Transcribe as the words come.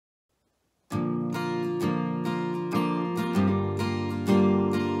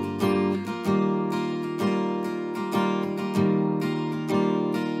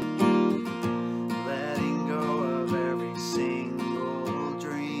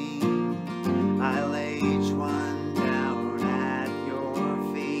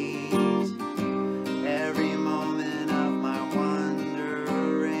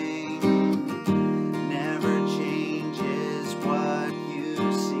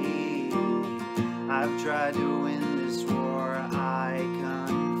I've tried to win this war, I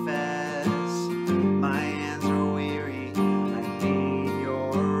confess. My hands are weary, I need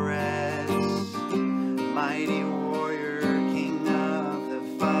your rest. Mighty warrior, king of the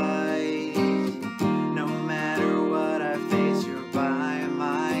fight. No matter what I face, you're by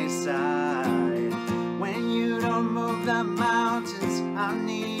my side. When you don't move the mountains, I'm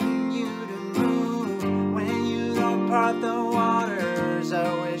needing you to move. When you don't part the waters,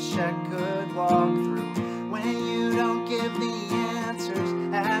 I wish I could walk through. When you don't give the answers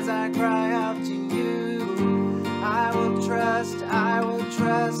as I cry out to you, I will trust, I will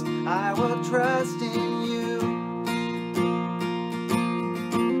trust, I will trust in you.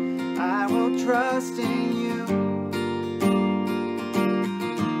 I will trust in you.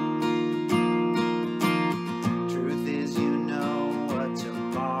 Truth is, you know what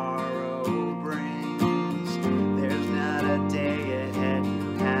tomorrow brings. There's not a day ahead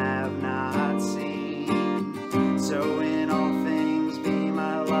you have not seen. So in all things be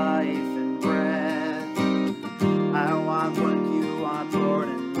my life and breath. I want what you want, Lord,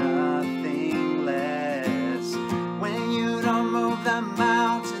 and nothing less. When you don't move the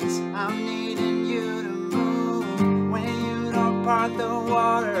mountains, I'm needing you to move. When you don't part the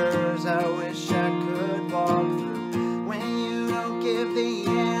waters, I wish I could walk through. When you don't give the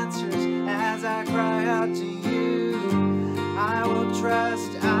answers as I cry out to you, I will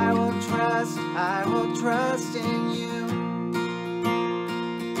trust, I will trust, I will trust in you.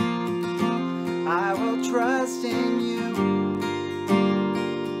 I will trust in you.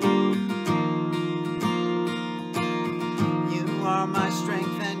 You are my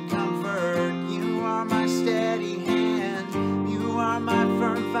strength and comfort. You are my steady hand. You are my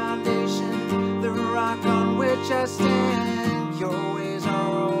firm foundation, the rock on which I stand. Your ways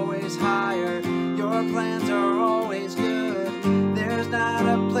are always higher. Your plans are always good. There's not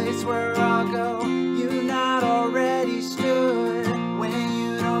a place where